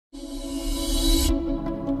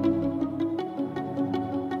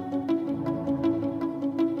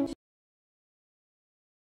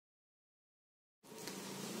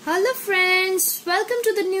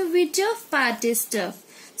The new video of party stuff.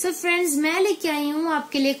 So friends, मैं लेके आई हूँ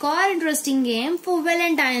आपके लिए एक और interesting game for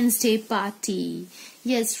Valentine's day party.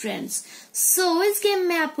 Yes friends, सो इस गेम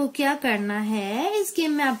में आपको क्या करना है, इस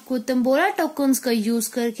गेम में आपको तंबोला टोकन्स का यूज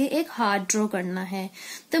करके एक हार्ट ड्रॉ करना है।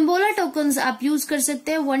 तंबोला टोकन्स आप यूज कर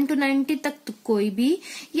सकते हैं 1 to 90 तक तो कोई भी,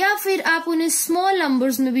 या फिर आप उन्हें स्मॉल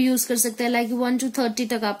नंबर्स में भी यूज कर सकते हैं, लाइक 1 to 30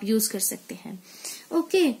 तक आप यूज कर सकते हैं।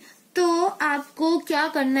 ओके, तो आपको क्या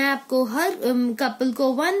करना है, आपको हर कपल को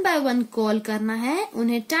 1 by 1 कॉल करना है,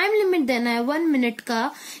 उन्हें टाइम लिमिट देना है 1 मिनट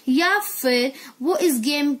का, या फिर वो इस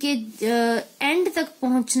गेम के एंड तक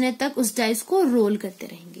पहुंचने तक उस डाइस को रोल करते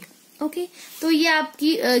रहेंगे। ओके, तो ये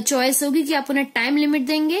आपकी चॉइस होगी कि आप उन्हें टाइम लिमिट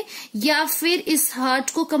देंगे या फिर इस हार्ट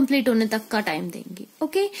को कंप्लीट होने तक का टाइम देंगे।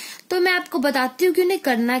 ओके, तो मैं आपको बताती हूँ कि उन्हें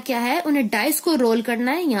करना क्या है। उन्हें डाइस को रोल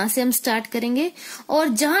करना है, यहाँ से हम स्टार्ट करेंगे और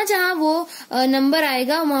जहां जहां वो नंबर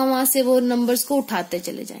आएगा वहां से वो नंबर्स को उठाते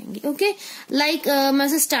चले जाएंगे। ओके, लाइक मैं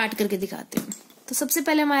उसे स्टार्ट करके दिखाती हूँ। तो सबसे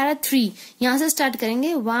पहले हमारा 3, यहाँ से स्टार्ट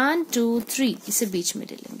करेंगे 1 2 3, इसे बीच में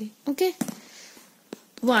ले लेंगे। ओके,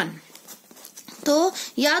 1। तो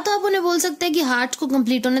या तो आप उन्हें बोल सकते हैं कि हार्ट को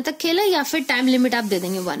कंप्लीट होने तक खेले, या फिर टाइम लिमिट आप दे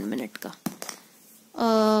देंगे 1 मिनट का।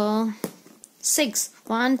 6,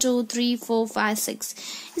 1 2 3 4 5 6।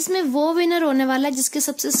 इसमें वो विनर होने वाला है जिसके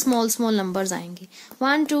सबसे स्मॉल नंबर्स आएंगे।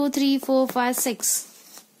 1 2 3 4 5 6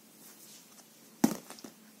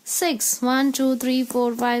 6 1 2 3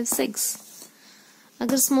 4 5 6।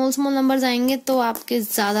 अगर स्मॉल नंबर्स आएंगे तो आपके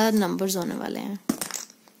ज्यादा नंबर्स होने वाले हैं।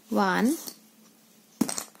 1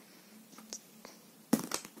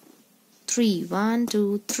 3 1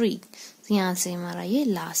 2 3। यहाँ से हमारा ये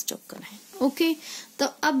लास्ट टोकन है। ओके, तो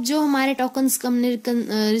अब जो हमारे टोकन्स हमने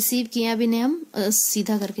रिसीव किए हैं, अब इन्हें हम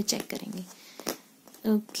सीधा करके चेक करेंगे।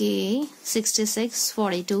 ओके, 66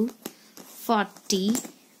 42 40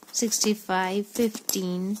 65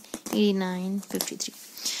 15 89 53।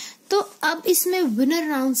 तो अब इसमें विनर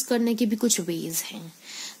अनाउंस करने के भी कुछ वेज हैं।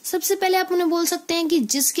 सबसे पहले आप उन्हें बोल सकते हैं कि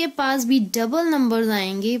जिसके पास भी डबल नंबर्स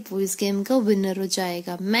आएंगे वो इस गेम का विनर हो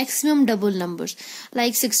जाएगा। मैक्सिमम डबल नंबर्स,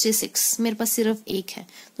 लाइक 66, मेरे पास सिर्फ 1 है,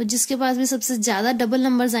 तो जिसके पास भी सबसे ज्यादा डबल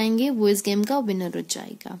नंबर्स आएंगे वो इस गेम का विनर हो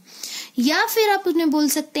जाएगा। या फिर आप उन्हें बोल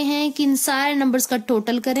सकते हैं कि इन सारे नंबर्स का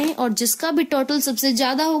टोटल करें और जिसका भी टोटल सबसे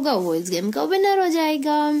ज्यादा होगा वो इस गेम का विनर हो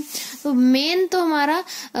जाएगा। तो मेन तो हमारा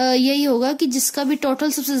यही होगा कि जिसका भी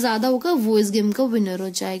टोटल सबसे ज्यादा होगा वो इस गेम का विनर हो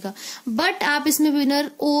जाएगा। बट आप इसमें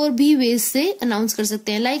विनर और भी वेज से अनाउंस कर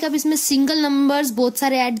सकते हैं, लाइक आप इसमें सिंगल नंबर्स बहुत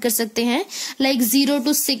सारे ऐड कर सकते हैं, लाइक 0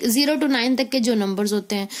 to 9 तक के जो नंबर्स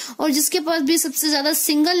होते हैं, और जिसके पास भी सबसे ज्यादा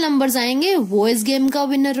सिंगल नंबर्स आएंगे वो इस गेम का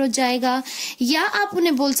विनर हो जाएगा। या आप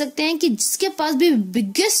उन्हें बोल सकते हैं कि जिसके पास भी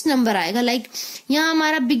बिगेस्ट नंबर आएगा, लाइक यहाँ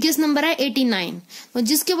हमारा बिगेस्ट नंबर है 89, और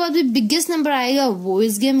जिसके पास भी बिगेस्ट नंबर आएगा वो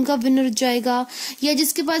इस गेम का विनर हो जाएगा। या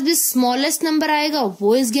जिसके पास भी स्मॉलेस्ट नंबर आएगा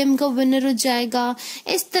वो इस गेम का विनर हो जाएगा।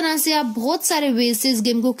 इस तरह से आप बहुत सारे वे से इस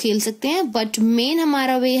गेम को खेल सकते हैं, बट मेन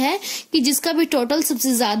हमारा वे है कि जिसका भी टोटल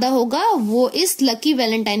सबसे ज्यादा होगा वो इस लकी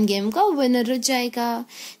वैलेंटाइन गेम का विनर हो जाएगा।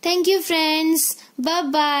 Thank you friends, bye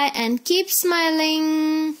bye and keep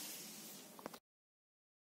smiling.